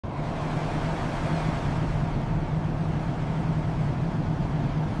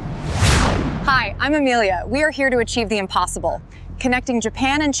Hi, I'm Amelia. We are here to achieve the impossible, connecting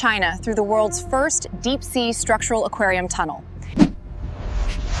Japan and China through the world's first deep-sea structural aquarium tunnel.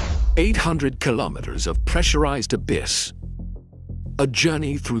 800 kilometers of pressurized abyss. A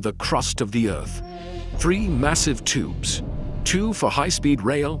journey through the crust of the Earth. 3 massive tubes, 2 for high-speed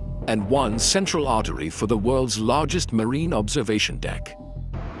rail and 1 central artery for the world's largest marine observation deck.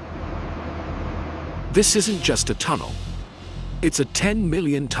 This isn't just a tunnel. It's a 10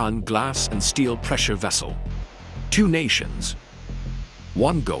 million ton glass and steel pressure vessel. 2 nations,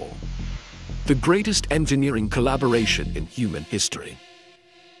 1 goal. The greatest engineering collaboration in human history.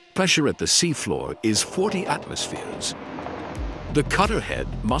 Pressure at the seafloor is 40 atmospheres. The cutter head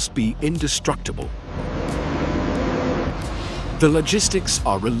must be indestructible. The logistics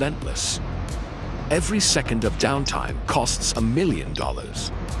are relentless. Every second of downtime costs $1 million.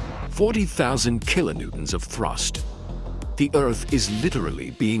 40,000 kilonewtons of thrust. The Earth is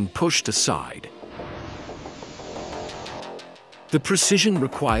literally being pushed aside. The precision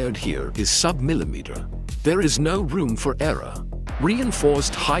required here is sub-millimeter. There is no room for error.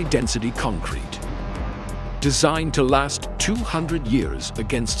 Reinforced high-density concrete, designed to last 200 years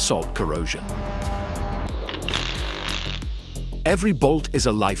against salt corrosion. Every bolt is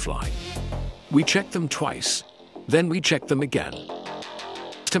a lifeline. We check them twice, then we check them again.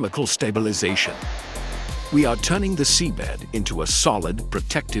 Chemical stabilization. We are turning the seabed into a solid,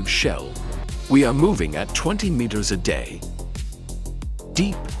 protective shell. We are moving at 20 meters a day.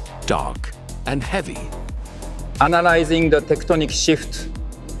 Deep, dark, and heavy. Analyzing the tectonic shift.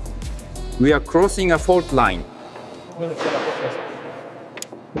 We are crossing a fault line.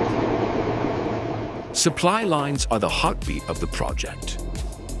 Supply lines are the heartbeat of the project.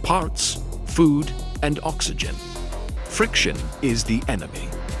 Parts, food, and oxygen. Friction is the enemy.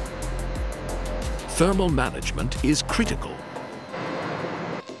 Thermal management is critical.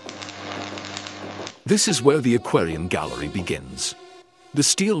 This is where the aquarium gallery begins. The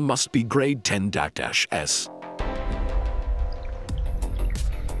steel must be grade 10-S.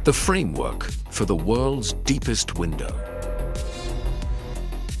 The framework for the world's deepest window.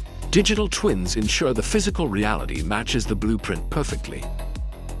 Digital twins ensure the physical reality matches the blueprint perfectly.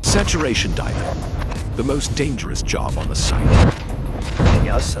 Saturation diving, the most dangerous job on the site.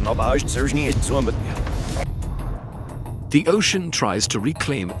 The ocean tries to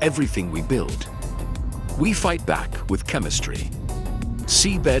reclaim everything we build. We fight back with chemistry.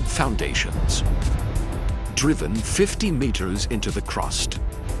 Seabed foundations, driven 50 meters into the crust.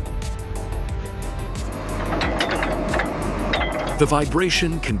 The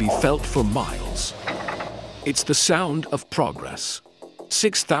vibration can be felt for miles. It's the sound of progress.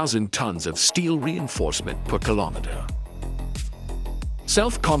 6,000 tons of steel reinforcement per kilometer.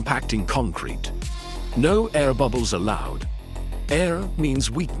 Self-compacting concrete. No air bubbles allowed. Air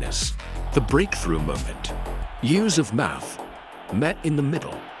means weakness. The breakthrough moment. Years of math met in the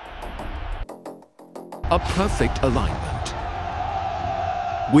middle. A perfect alignment.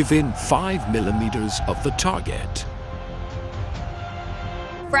 Within 5 millimeters of the target.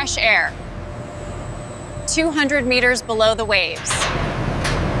 Fresh air. 200 meters below the waves.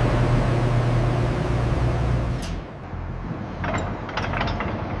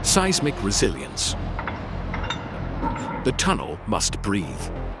 Seismic resilience. The tunnel must breathe.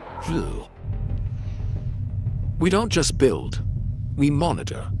 We don't just build, we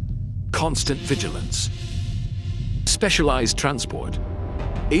monitor. Constant vigilance. Specialized transport.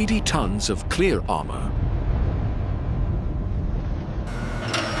 80 tons of clear armor.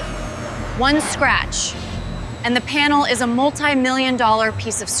 One scratch, and the panel is a multi-million-dollar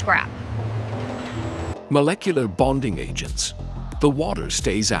piece of scrap. Molecular bonding agents. The water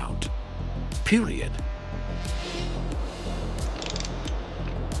stays out. Period.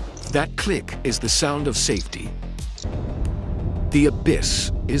 That click is the sound of safety. The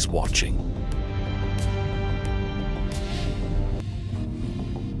abyss is watching.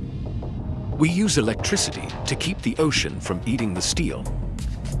 We use electricity to keep the ocean from eating the steel.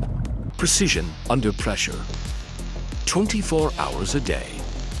 Precision under pressure. 24 hours a day.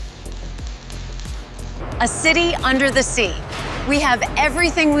 A city under the sea. We have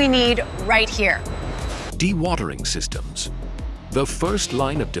everything we need right here. Dewatering systems. The first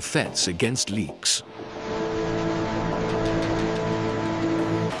line of defense against leaks.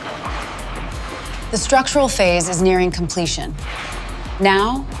 The structural phase is nearing completion.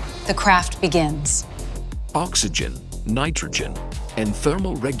 Now, the craft begins. Oxygen, nitrogen, and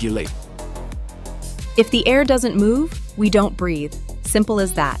thermal regulation. If the air doesn't move, we don't breathe. Simple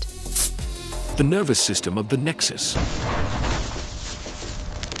as that. The nervous system of the Nexus.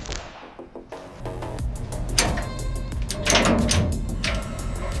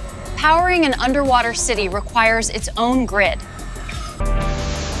 Powering an underwater city requires its own grid.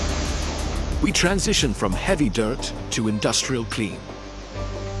 We transition from heavy dirt to industrial clean.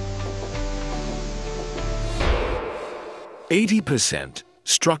 80%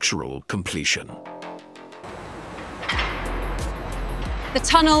 structural completion. The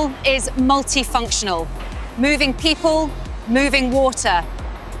tunnel is multifunctional, moving people, moving water.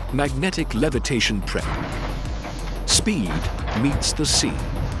 Magnetic levitation prep. Speed meets the sea.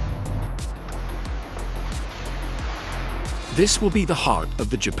 This will be the heart of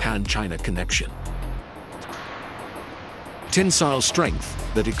the Japan-China connection. Tensile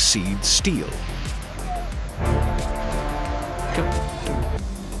strength that exceeds steel.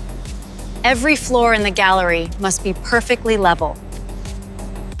 Every floor in the gallery must be perfectly level,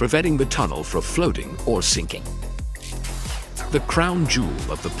 preventing the tunnel from floating or sinking. The crown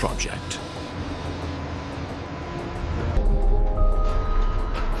jewel of the project.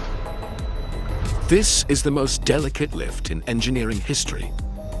 This is the most delicate lift in engineering history.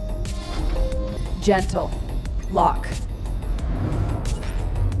 Gentle. Lock.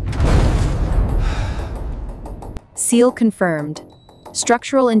 Seal confirmed.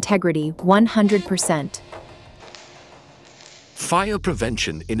 Structural integrity 100%. Fire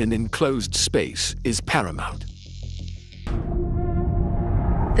prevention in an enclosed space is paramount.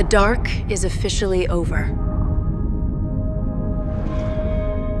 The dark is officially over.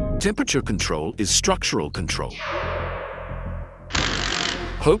 Temperature control is structural control.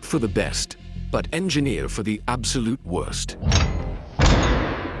 Hope for the best, but engineer for the absolute worst.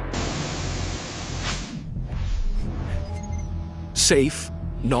 Safe,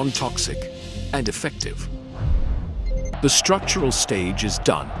 non-toxic, and effective. The structural stage is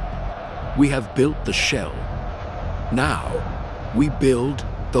done. We have built the shell. Now, we build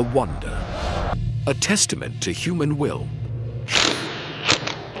the wonder. A testament to human will.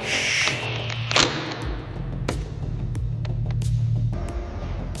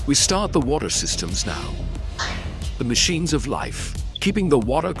 We start the water systems now. The machines of life, keeping the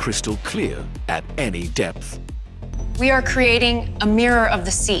water crystal clear at any depth. We are creating a mirror of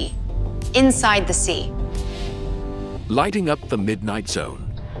the sea, inside the sea. Lighting up the midnight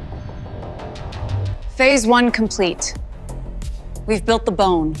zone. Phase 1 complete. We've built the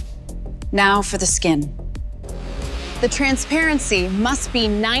bone. Now for the skin. The transparency must be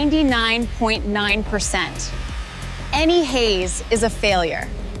 99.9%. Any haze is a failure.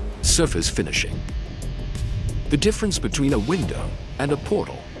 Surface finishing. The difference between a window and a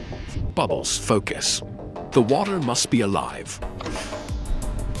portal. Bubbles focus. The water must be alive.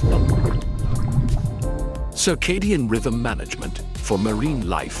 Circadian rhythm management for marine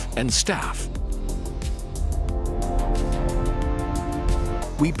life and staff.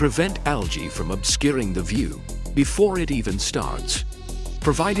 We prevent algae from obscuring the view before it even starts,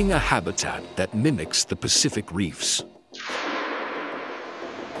 providing a habitat that mimics the Pacific reefs.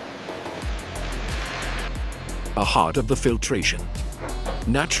 A heart of the filtration.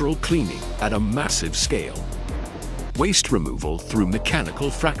 Natural cleaning at a massive scale. Waste removal through mechanical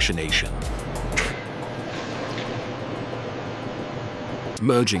fractionation.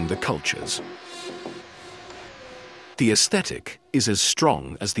 Merging the cultures. The aesthetic is as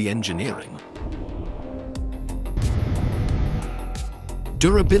strong as the engineering.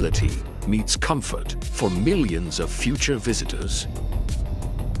 Durability meets comfort for millions of future visitors.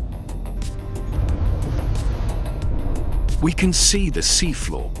 We can see the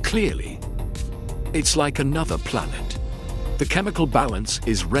seafloor clearly. It's like another planet. The chemical balance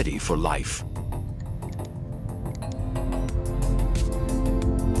is ready for life.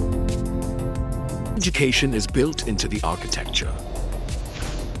 Education is built into the architecture.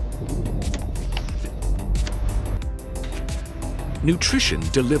 Nutrition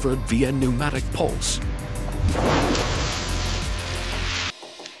delivered via pneumatic pulse.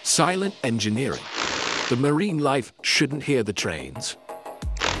 Silent engineering. The marine life shouldn't hear the trains.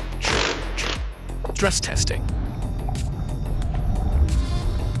 Stress testing.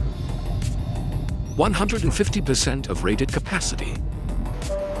 150% of rated capacity.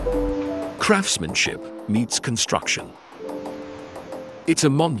 Craftsmanship meets construction. It's a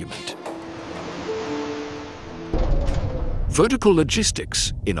monument. Vertical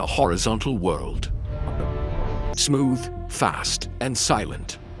logistics in a horizontal world. Smooth, fast, and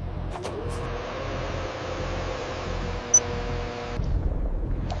silent.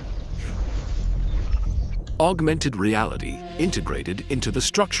 Augmented reality integrated into the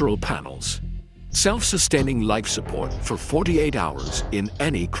structural panels. Self-sustaining life support for 48 hours in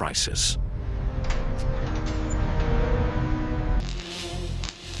any crisis.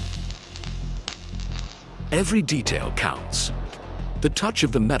 Every detail counts. The touch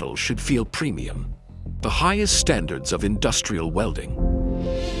of the metal should feel premium, the highest standards of industrial welding.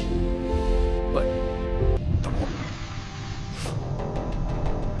 But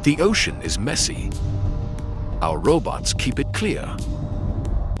the ocean is messy. Our robots keep it clear.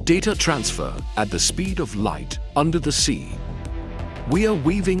 Data transfer at the speed of light under the sea. We are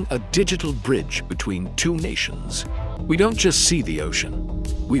weaving a digital bridge between two nations. We don't just see the ocean,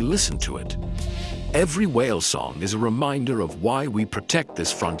 we listen to it. Every whale song is a reminder of why we protect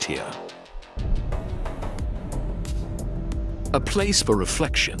this frontier. A place for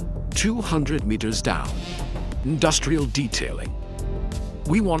reflection, 200 meters down. Industrial detailing.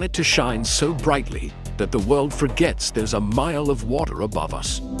 We want it to shine so brightly that the world forgets there's a mile of water above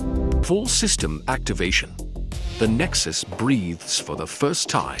us. Full system activation. The Nexus breathes for the first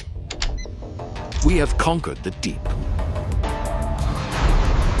time. We have conquered the deep.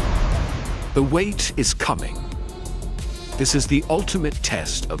 The weight is coming. This is the ultimate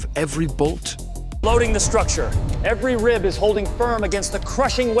test of every bolt. Loading the structure. Every rib is holding firm against the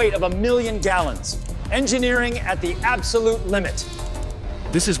crushing weight of 1 million gallons. Engineering at the absolute limit.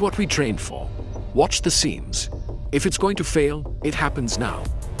 This is what we trained for. Watch the seams. If it's going to fail, it happens now.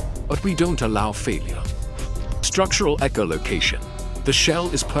 But we don't allow failure. Structural echolocation. The shell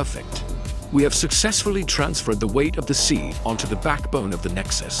is perfect. We have successfully transferred the weight of the sea onto the backbone of the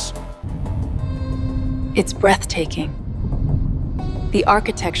Nexus. It's breathtaking. The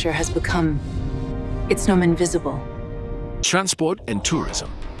architecture has become, it's known invisible. Transport and tourism.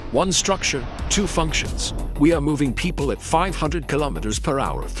 One structure, two functions. We are moving people at 500 kilometers per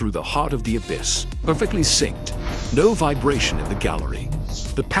hour through the heart of the abyss. Perfectly synced. No vibration in the gallery.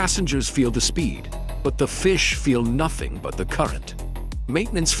 The passengers feel the speed, but the fish feel nothing but the current.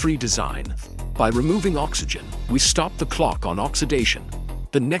 Maintenance-free design. By removing oxygen, we stop the clock on oxidation.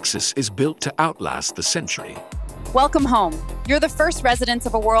 The Nexus is built to outlast the century. Welcome home. You're the first residents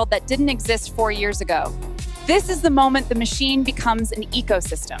of a world that didn't exist 4 years ago. This is the moment the machine becomes an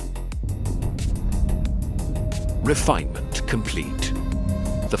ecosystem. Refinement complete.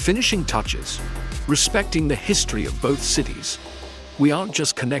 The finishing touches, respecting the history of both cities. We aren't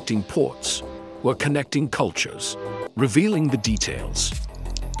just connecting ports, we're connecting cultures, revealing the details.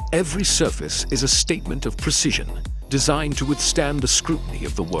 Every surface is a statement of precision, designed to withstand the scrutiny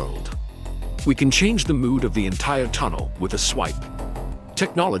of the world. We can change the mood of the entire tunnel with a swipe.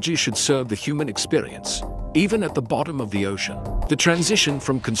 Technology should serve the human experience, even at the bottom of the ocean. The transition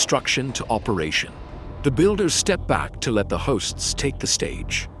from construction to operation. The builders step back to let the hosts take the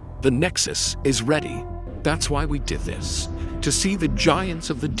stage. The Nexus is ready. That's why we did this, to see the giants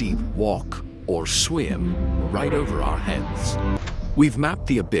of the deep walk or swim right over our heads. We've mapped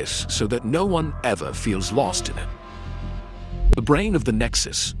the abyss so that no one ever feels lost in it. The brain of the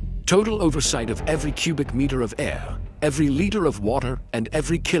Nexus, total oversight of every cubic meter of air, every liter of water, and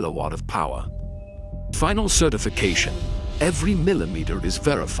every kilowatt of power. Final certification. Every millimeter is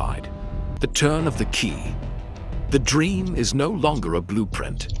verified. The turn of the key. The dream is no longer a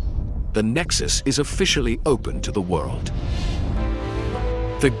blueprint. The Nexus is officially open to the world.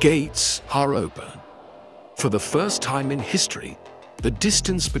 The gates are open. For the first time in history, the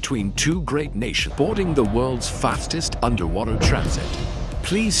distance between two great nations boarding the world's fastest underwater transit.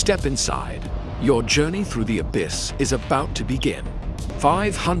 Please step inside. Your journey through the abyss is about to begin.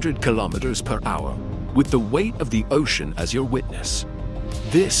 500 kilometers per hour, with the weight of the ocean as your witness.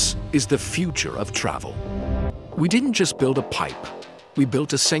 This is the future of travel. We didn't just build a pipe, we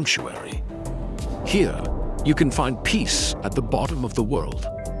built a sanctuary. Here, you can find peace at the bottom of the world.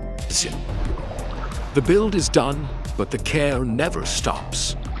 The build is done, but the care never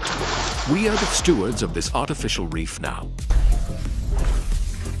stops. We are the stewards of this artificial reef now.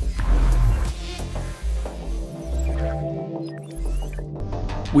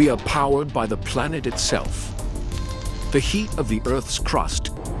 We are powered by the planet itself. The heat of the Earth's crust.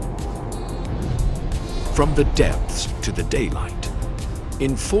 From the depths to the daylight.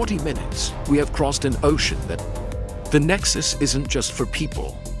 In 40 minutes, we have crossed an ocean that... The Nexus isn't just for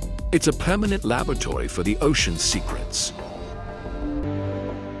people. It's a permanent laboratory for the ocean's secrets.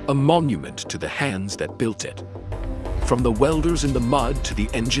 A monument to the hands that built it. From the welders in the mud to the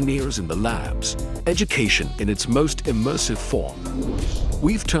engineers in the labs, education in its most immersive form.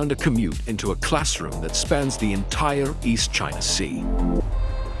 We've turned a commute into a classroom that spans the entire East China Sea.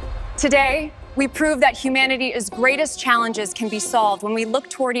 Today, we prove that humanity's greatest challenges can be solved when we look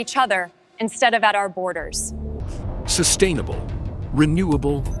toward each other instead of at our borders. Sustainable,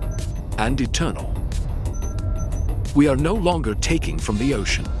 renewable, and eternal. We are no longer taking from the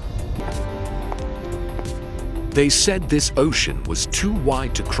ocean. They said this ocean was too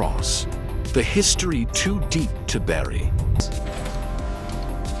wide to cross, the history too deep to bury.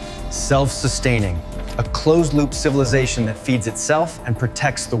 self-sustaining, a closed-loop civilization that feeds itself and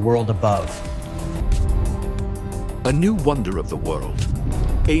protects the world above. A new wonder of the world.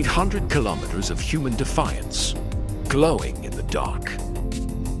 800 kilometers of human defiance, glowing in the dark.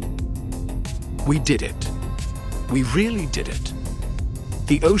 We did it. We really did it.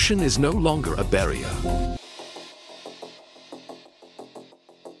 The ocean is no longer a barrier.